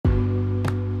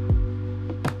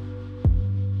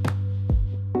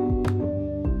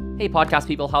Hey podcast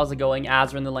people, how's it going?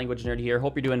 Azrin the Language Nerd here.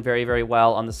 Hope you're doing very, very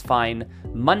well on this fine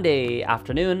Monday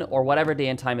afternoon or whatever day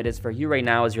and time it is for you right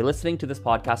now as you're listening to this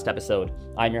podcast episode.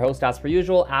 I'm your host as per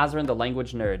usual, Azrin the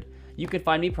Language Nerd. You can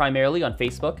find me primarily on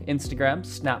Facebook, Instagram,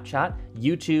 Snapchat,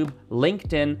 YouTube,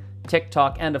 LinkedIn,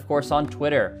 TikTok, and of course on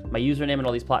Twitter. My username on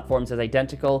all these platforms is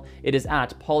identical. It is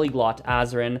at Polyglot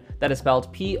Azrin. That is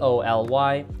spelled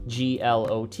POLYGLOT,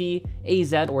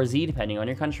 AZ or Z depending on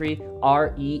your country,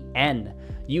 REN.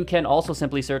 You can also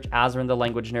simply search Azrin the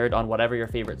Language Nerd on whatever your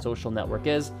favorite social network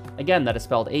is. Again, that is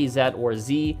spelled AZ or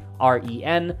Z,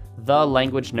 REN, the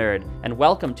Language Nerd. And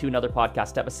welcome to another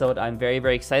podcast episode. I'm very,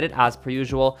 very excited, as per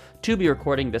usual, to be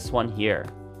recording this one here.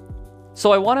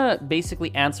 So I want to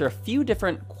basically answer a few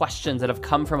different questions that have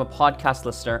come from a podcast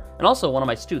listener and also one of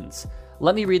my students.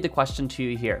 Let me read the question to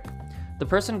you here. The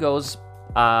person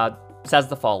says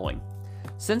the following.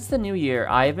 Since the new year,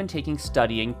 I have been taking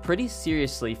studying pretty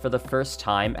seriously for the first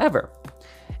time ever.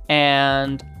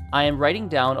 And I am writing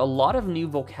down a lot of new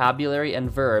vocabulary and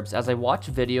verbs as I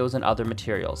watch videos and other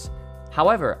materials.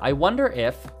 However, I wonder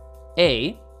if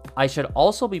A, I should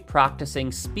also be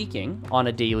practicing speaking on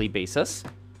a daily basis.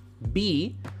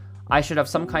 B, I should have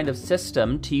some kind of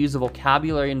system to use the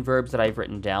vocabulary and verbs that I've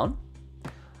written down.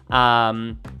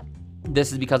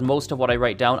 This is because most of what I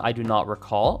write down I do not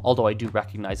recall, although I do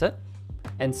recognize it.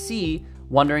 And C,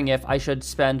 wondering if I should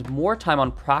spend more time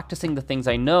on practicing the things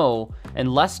I know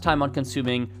and less time on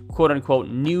consuming quote-unquote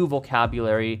new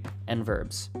vocabulary and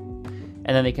verbs. And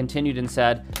then they continued and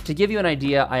said, to give you an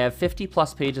idea, I have 50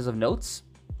 plus pages of notes.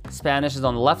 Spanish is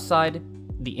on the left side.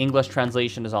 The English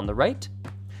translation is on the right.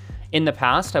 In the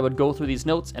past, I would go through these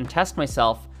notes and test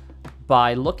myself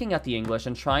by looking at the English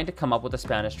and trying to come up with a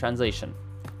Spanish translation.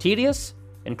 Tedious?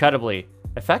 Incredibly.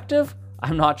 Effective?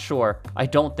 I'm not sure. I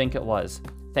don't think it was.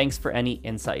 Thanks for any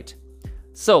insight.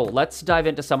 So let's dive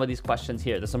into some of these questions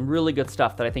here. There's some really good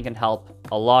stuff that I think can help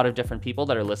a lot of different people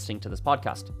that are listening to this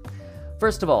podcast.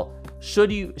 First of all,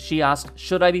 she asked,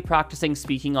 should I be practicing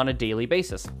speaking on a daily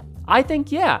basis? I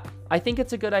think, yeah, I think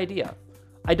it's a good idea.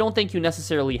 I don't think you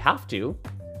necessarily have to,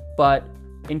 but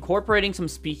incorporating some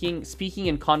speaking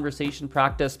and conversation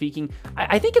practice,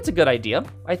 I think it's a good idea.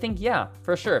 I think, yeah,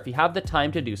 for sure. If you have the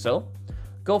time to do so,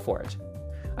 go for it.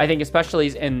 I think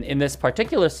especially in this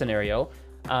particular scenario,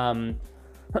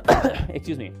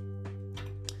 excuse me,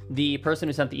 the person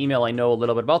who sent the email, I know a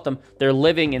little bit about them. They're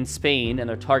living in Spain and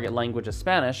their target language is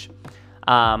Spanish.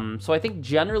 So I think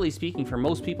generally speaking, for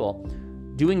most people,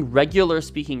 doing regular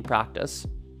speaking practice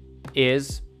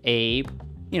is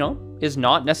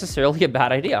not necessarily a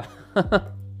bad idea.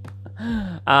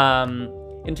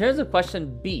 In terms of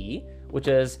question B, which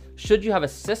is, should you have a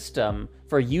system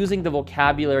for using the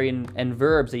vocabulary and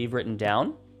verbs that you've written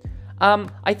down?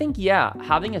 I think, yeah,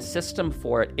 having a system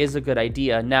for it is a good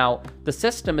idea. Now, the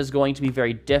system is going to be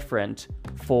very different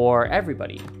for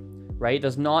everybody, right?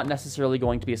 There's not necessarily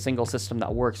going to be a single system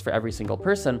that works for every single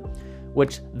person,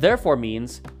 which therefore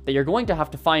means that you're going to have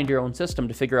to find your own system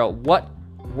to figure out what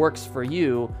works for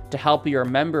you to help you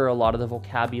remember a lot of the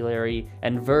vocabulary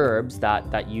and verbs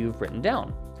that you've written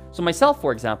down. So myself,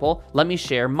 for example, let me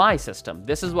share my system.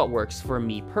 This is what works for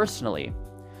me personally.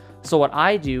 So what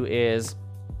I do is,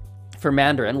 for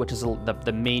Mandarin, which is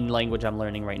the main language I'm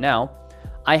learning right now,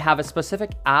 I have a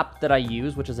specific app that I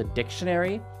use, which is a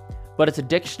dictionary, but it's a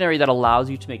dictionary that allows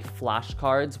you to make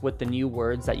flashcards with the new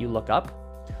words that you look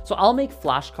up. So I'll make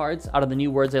flashcards out of the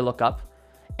new words I look up,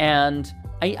 and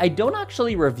I don't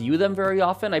actually review them very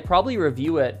often. I probably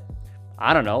review it,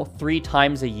 3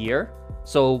 times a year.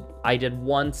 So I did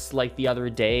once like the other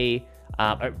day,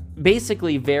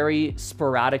 basically very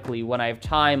sporadically. When I have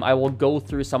time, I will go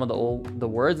through some of the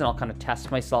words and I'll kind of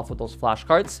test myself with those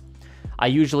flashcards. I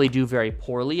usually do very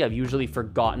poorly. I've usually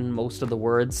forgotten most of the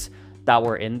words that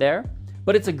were in there,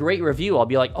 but it's a great review. I'll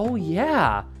be like, oh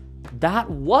yeah, that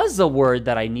was a word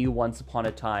that I knew once upon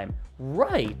a time.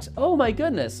 Right. Oh my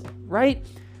goodness. Right.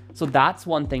 So that's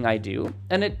one thing I do.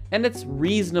 And it's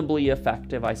reasonably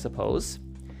effective, I suppose.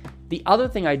 The other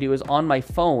thing I do is on my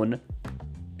phone,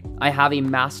 I have a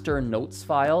master notes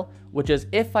file, which is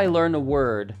if I learn a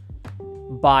word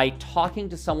by talking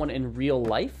to someone in real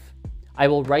life, I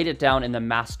will write it down in the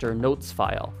master notes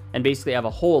file. And basically I have a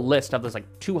whole list of there's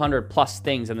like 200 plus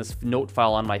things in this note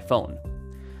file on my phone.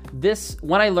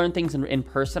 When I learn things in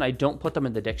person, I don't put them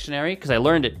in the dictionary because I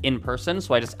learned it in person.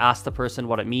 So I just ask the person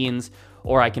what it means,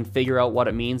 or I can figure out what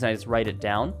it means and I just write it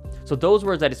down. So those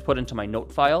words I just put into my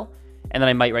note file. And then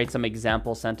I might write some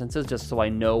example sentences just so I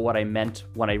know what I meant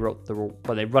when I wrote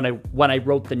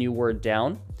the new word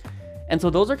down. And so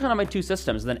those are kind of my two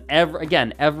systems. And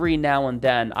then every now and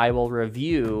then I will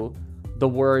review the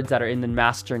words that are in the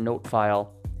master note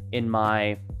file in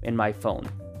my phone.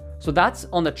 So that's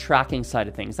on the tracking side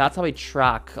of things. That's how I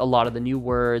track a lot of the new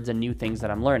words and new things that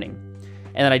I'm learning.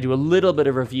 And then I do a little bit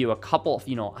of review, a couple,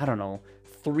 I don't know,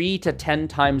 3 to 10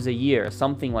 times a year,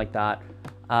 something like that,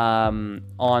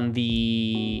 on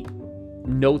the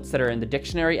notes that are in the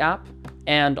dictionary app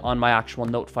and on my actual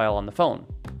note file on the phone.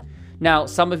 Now,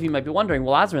 some of you might be wondering,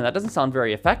 well, Azrin, that doesn't sound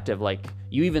very effective. Like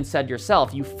you even said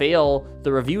yourself, you fail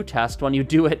the review test when you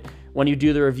do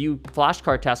the review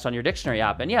flashcard test on your dictionary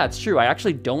app. And yeah, it's true. I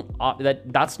actually don't,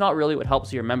 that's not really what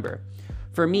helps you remember.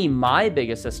 For me, my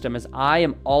biggest system is I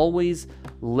am always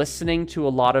listening to a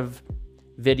lot of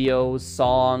videos,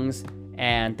 songs,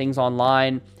 and things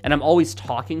online, and I'm always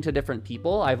talking to different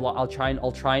people. I'll try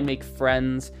and make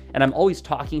friends, and I'm always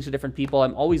talking to different people.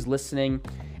 I'm always listening.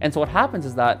 And so what happens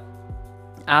is that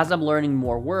as I'm learning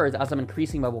more words, as I'm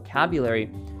increasing my vocabulary,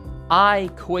 I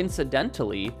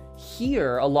coincidentally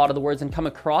hear a lot of the words and come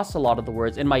across a lot of the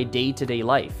words in my day-to-day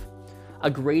life. A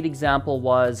great example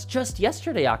was just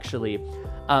yesterday, actually.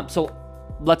 So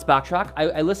let's backtrack.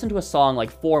 I listened to a song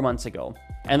like 4 months ago,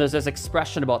 and there's this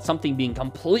expression about something being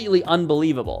completely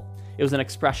unbelievable. It was an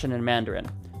expression in Mandarin,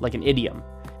 like an idiom.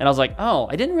 And I was like, oh,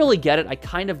 I didn't really get it. I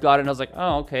kind of got it. And I was like,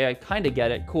 oh, okay, I kind of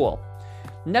get it. Cool.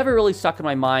 Never really stuck in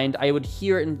my mind. I would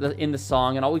hear it in the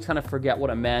song and always kind of forget what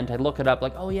it meant. I'd look it up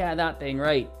like, oh yeah, that thing,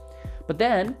 right. But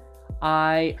then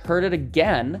I heard it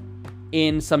again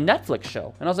in some Netflix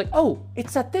show. And I was like, oh,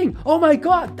 it's that thing. Oh my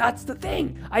God, that's the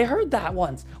thing. I heard that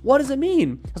once. What does it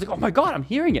mean? I was like, oh my God, I'm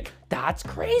hearing it. That's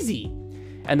crazy.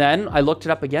 And then I looked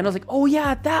it up again. I was like, oh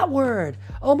yeah, that word.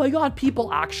 Oh my God,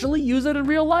 people actually use it in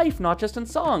real life, not just in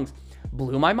songs.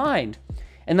 Blew my mind.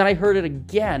 And then I heard it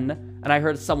again, and I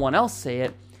heard someone else say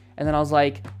it. And then I was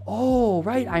like, oh,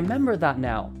 right, I remember that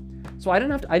now. So I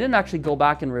didn't actually go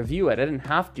back and review it. I didn't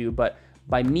have to, but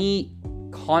by me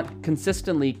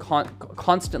constantly,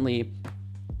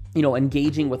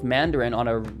 engaging with Mandarin on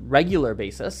a regular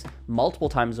basis, multiple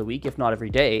times a week, if not every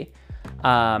day,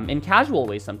 in casual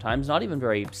ways sometimes, not even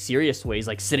very serious ways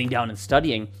like sitting down and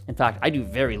studying. In fact, I do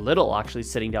very little actually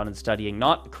sitting down and studying,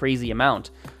 not a crazy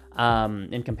amount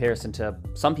in comparison to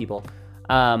some people.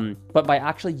 But by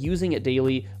actually using it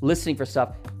daily, listening for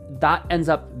stuff, that ends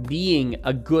up being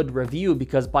a good review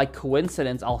because by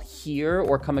coincidence, I'll hear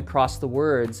or come across the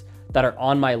words that are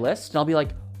on my list and I'll be like,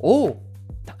 oh,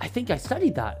 I think I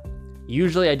studied that.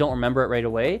 Usually I don't remember it right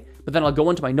away, but then I'll go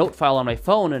into my note file on my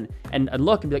phone and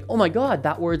look and be like, oh my God,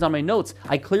 that word's on my notes.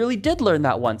 I clearly did learn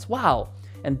that once. Wow.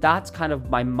 And that's kind of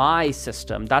my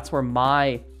system. That's where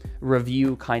my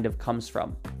review kind of comes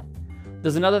from.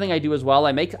 There's another thing I do as well.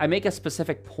 I make a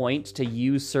specific point to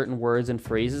use certain words and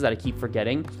phrases that I keep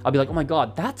forgetting. I'll be like, oh my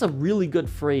God, that's a really good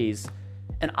phrase.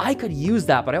 And I could use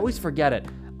that, but I always forget it.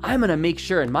 I'm gonna make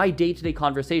sure in my day-to-day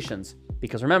conversations,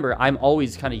 because remember, I'm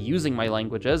always kind of using my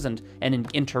languages and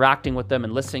interacting with them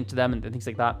and listening to them and things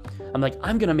like that. I'm like,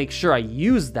 I'm gonna make sure I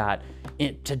use that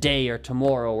today or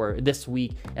tomorrow or this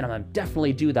week, and I'm gonna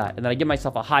definitely do that. And then I give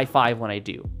myself a high five when I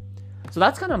do. So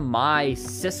that's kind of my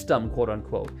system, quote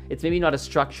unquote. It's maybe not as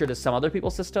structured as some other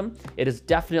people's system. There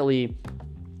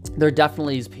are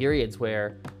definitely these periods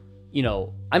where,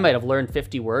 I might have learned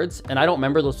 50 words and I don't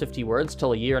remember those 50 words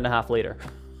till a year and a half later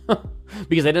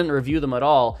because I didn't review them at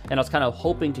all. And I was kind of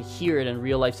hoping to hear it in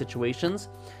real life situations,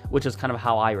 which is kind of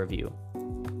how I review.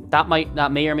 That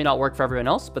may or may not work for everyone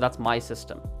else, but that's my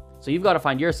system. So you've got to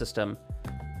find your system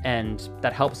and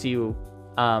that helps you,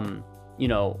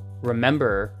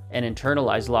 remember and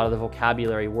internalize a lot of the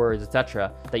vocabulary, words,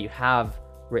 etc. that you have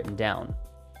written down.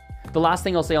 The last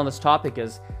thing I'll say on this topic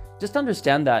is just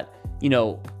understand that,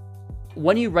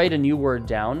 when you write a new word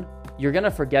down, you're going to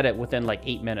forget it within like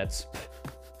 8 minutes.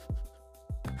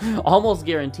 Almost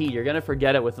guaranteed. You're going to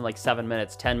forget it within like 7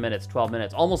 minutes, 10 minutes, 12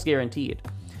 minutes, almost guaranteed.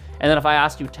 And then if I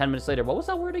asked you 10 minutes later, what was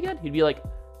that word again? You'd be like,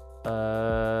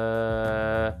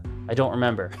 I don't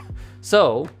remember.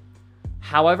 So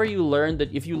however you learned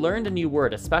that, if you learned a new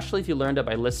word, especially if you learned it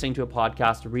by listening to a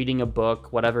podcast, reading a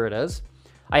book, whatever it is,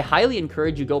 I highly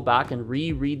encourage you go back and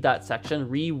reread that section,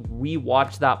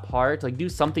 re-watch that part, like do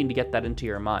something to get that into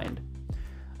your mind.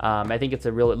 I think it's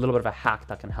a little bit of a hack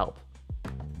that can help.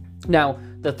 Now,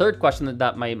 the third question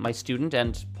that my student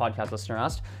and podcast listener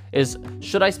asked is,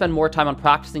 should I spend more time on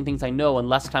practicing things I know and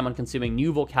less time on consuming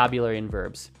new vocabulary and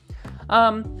verbs?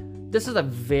 This is a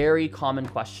very common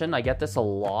question. I get this a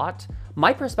lot.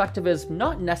 My perspective is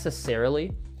not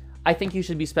necessarily. I think you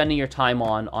should be spending your time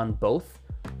on both.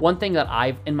 One thing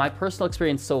that in my personal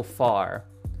experience so far,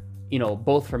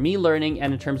 both for me learning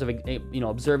and in terms of,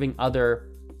 observing other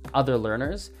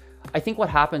learners, I think what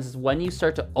happens is when you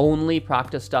start to only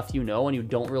practice stuff and you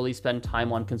don't really spend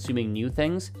time on consuming new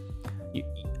things,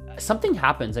 something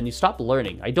happens and you stop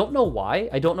learning. I don't know why.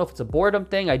 I don't know if it's a boredom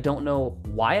thing. I don't know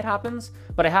why it happens,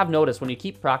 but I have noticed when you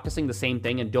keep practicing the same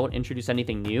thing and don't introduce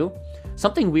anything new,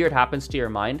 something weird happens to your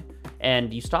mind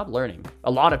and you stop learning.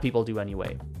 A lot of people do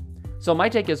anyway. So my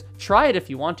take is try it if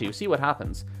you want to, see what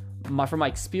happens. From my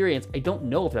experience, I don't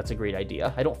know if that's a great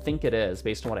idea. I don't think it is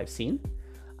based on what I've seen.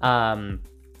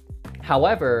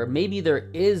 However, maybe there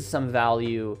is some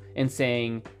value in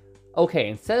saying, okay,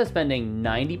 instead of spending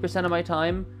 90% of my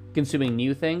time consuming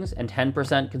new things and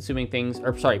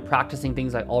 10% practicing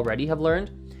things I already have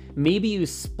learned, maybe you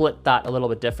split that a little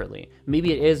bit differently.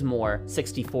 Maybe it is more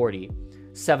 60-40,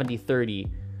 70-30,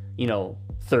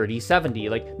 30-70.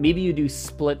 Like maybe you do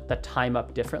split the time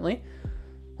up differently.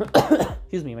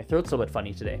 Excuse me, my throat's a little bit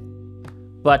funny today.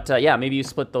 But yeah, maybe you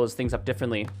split those things up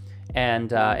differently and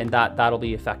that'll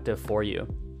be effective for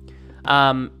you.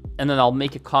 And then I'll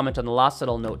make a comment on the last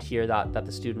little note here that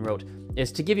the student wrote,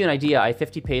 is to give you an idea, I have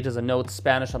 50 pages of notes,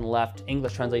 Spanish on the left,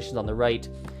 English translations on the right,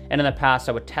 and in the past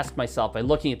I would test myself by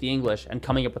looking at the English and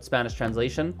coming up with Spanish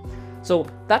translation. So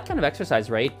that kind of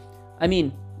exercise, right? I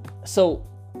mean, so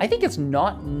I think it's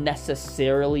not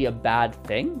necessarily a bad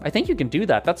thing. I think you can do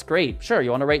that. That's great. Sure,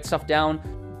 you want to write stuff down,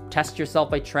 test yourself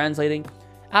by translating.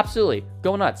 Absolutely,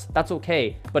 go nuts. That's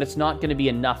okay, but it's not going to be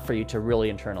enough for you to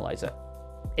really internalize it.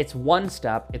 It's one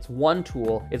step, it's one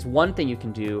tool, it's one thing you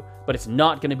can do, but it's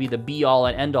not going to be the be all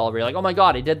and end all where you're like, oh my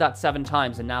God, I did that 7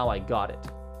 times and now I got it.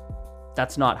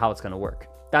 That's not how it's going to work.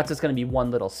 That's just going to be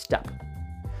one little step.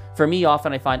 For me,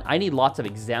 often I find I need lots of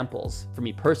examples for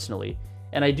me personally,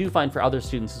 and I do find for other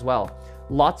students as well,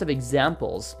 lots of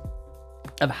examples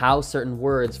of how certain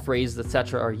words, phrases,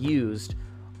 etc. are used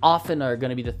often are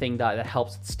going to be the thing that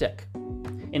helps it stick.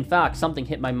 In fact, something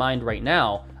hit my mind right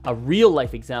now, a real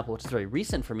life example, which is very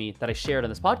recent for me that I shared on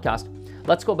this podcast.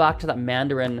 Let's go back to that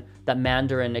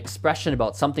Mandarin expression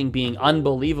about something being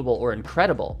unbelievable or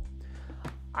incredible.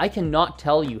 I cannot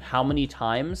tell you how many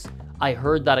times I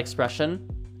heard that expression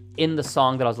in the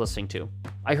song that I was listening to.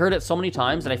 I heard it so many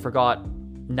times and I forgot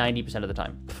 90% of the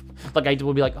time. Like I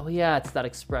will be like, oh yeah, it's that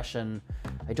expression.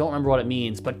 I don't remember what it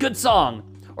means, but good song.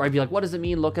 Or I'd be like, what does it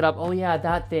mean? Look it up. Oh yeah,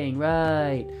 that thing,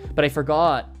 right. But I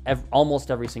forgot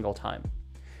almost every single time.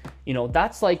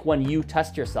 That's like when you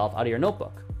test yourself out of your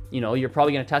notebook. You're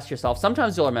probably going to test yourself.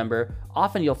 Sometimes you'll remember,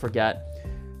 often you'll forget.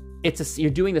 You're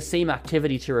doing the same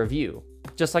activity to review.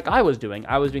 Just like I was doing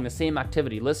the same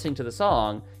activity, listening to the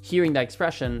song, hearing that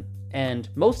expression, and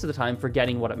most of the time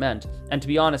forgetting what it meant. And to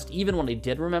be honest, even when I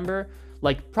did remember,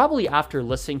 like probably after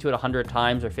listening to it 100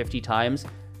 times or 50 times,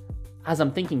 as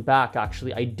I'm thinking back,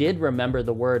 actually, I did remember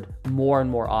the word more and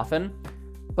more often,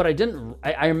 but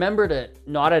I remembered it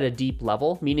not at a deep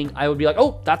level, meaning I would be like,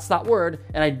 oh, that's that word,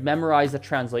 and I'd memorize the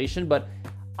translation, but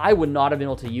I would not have been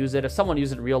able to use it. If someone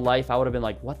used it in real life, I would have been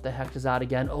like, what the heck is that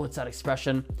again? Oh, it's that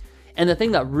expression. And the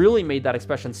thing that really made that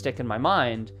expression stick in my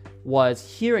mind was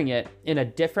hearing it in a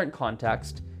different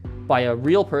context by a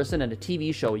real person in a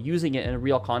TV show using it in a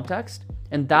real context,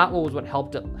 and that was what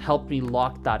helped me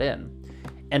lock that in.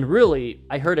 And really,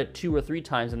 I heard it 2 or 3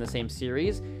 times in the same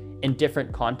series in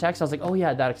different contexts. I was like, oh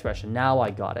yeah, that expression, now I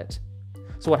got it.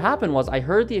 So what happened was I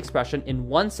heard the expression in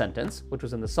one sentence, which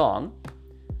was in the song,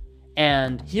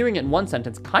 and hearing it in one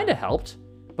sentence kind of helped,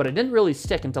 but it didn't really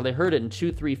stick until I heard it in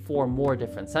 2, 3, 4 more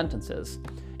different sentences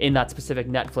in that specific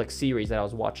Netflix series that I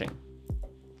was watching.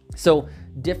 So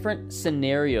different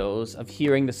scenarios of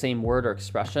hearing the same word or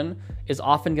expression is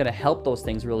often going to help those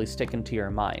things really stick into your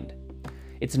mind.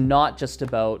 It's not just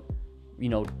about,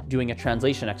 doing a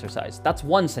translation exercise. That's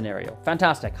one scenario.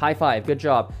 Fantastic. High five. Good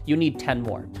job. You need 10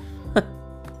 more.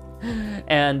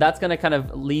 And that's going to kind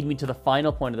of lead me to the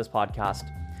final point of this podcast,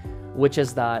 which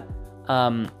is that,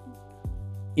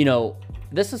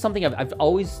 this is something I've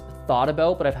always thought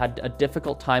about, but I've had a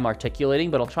difficult time articulating,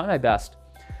 but I'll try my best.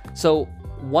 So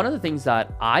one of the things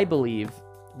that I believe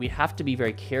we have to be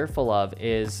very careful of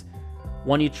is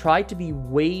when you try to be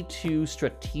way too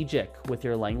strategic with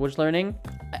your language learning,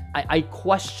 I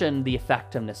question the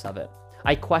effectiveness of it.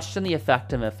 I question the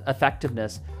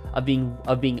effectiveness of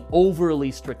being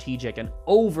overly strategic and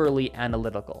overly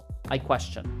analytical. I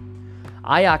question.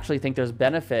 I actually think there's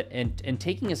benefit in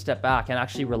taking a step back and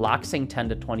actually relaxing 10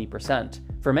 to 20%.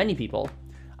 For many people,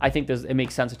 I think it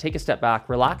makes sense to take a step back,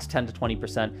 relax 10 to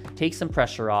 20%, take some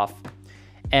pressure off,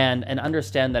 and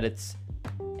understand that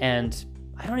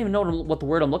I don't even know what the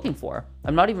word I'm looking for.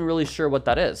 I'm not even really sure what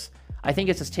that is. I think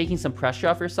it's just taking some pressure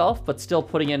off yourself, but still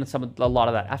putting in a lot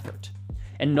of that effort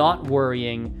and not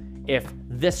worrying if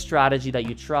this strategy that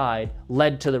you tried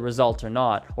led to the result or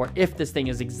not, or if this thing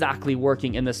is exactly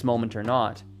working in this moment or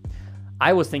not.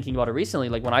 I was thinking about it recently,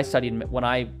 like when I studied,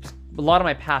 a lot of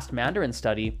my past Mandarin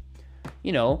study,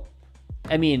 you know,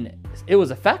 I mean, it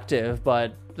was effective,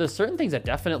 but there's certain things that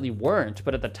definitely weren't.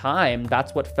 But at the time,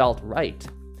 that's what felt right.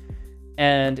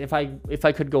 And if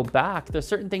I could go back, there's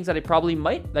certain things that I probably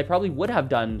would have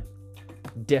done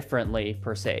differently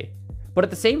per se. But at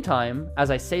the same time,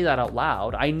 as I say that out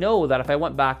loud, I know that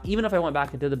even if I went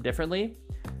back and did them differently,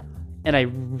 and I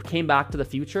came back to the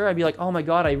future, I'd be like, oh my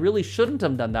God, I really shouldn't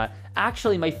have done that.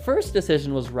 Actually, my first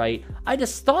decision was right. I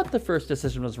just thought the first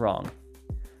decision was wrong.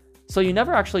 So you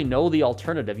never actually know the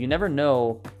alternative. You never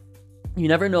know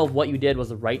if what you did was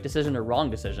the right decision or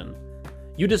wrong decision.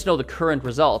 You just know the current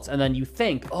results, and then you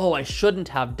think, oh, I shouldn't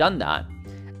have done that.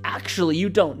 Actually, you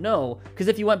don't know, because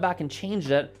if you went back and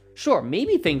changed it, sure,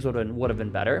 maybe things would have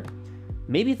been better.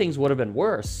 Maybe things would have been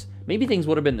worse. Maybe things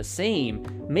would have been the same.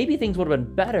 Maybe things would have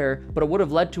been better, but it would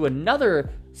have led to another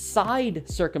side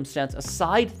circumstance, a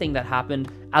side thing that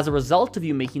happened as a result of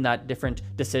you making that different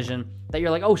decision, that you're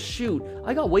like, oh shoot,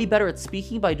 I got way better at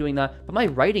speaking by doing that, but my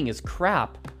writing is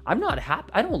crap. I'm not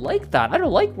happy. I don't like that. I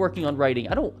don't like working on writing.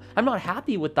 I'm not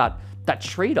happy with that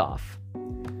trade-off,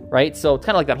 right? So it's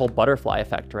kind of like that whole butterfly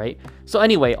effect, right? So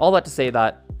anyway, all that to say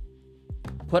that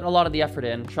put a lot of the effort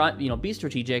in, try, be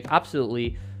strategic,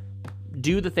 absolutely.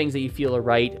 Do the things that you feel are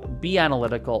right, be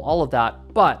analytical, all of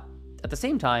that. But at the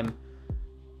same time,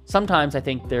 sometimes I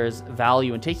think there's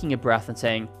value in taking a breath and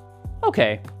saying,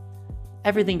 okay,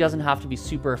 everything doesn't have to be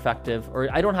super effective, or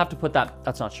I don't have to put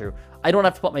that's not true. I don't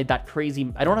have to put I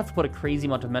don't have to put a crazy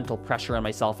amount of mental pressure on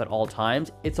myself at all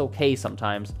times. It's okay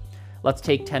sometimes. Let's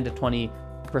take 10 to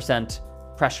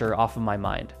 20% pressure off of my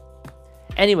mind.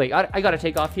 Anyway, I got to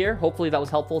take off here. Hopefully that was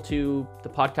helpful to the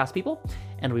podcast people,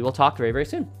 and we will talk very, very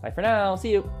soon. Bye for now.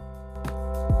 See you.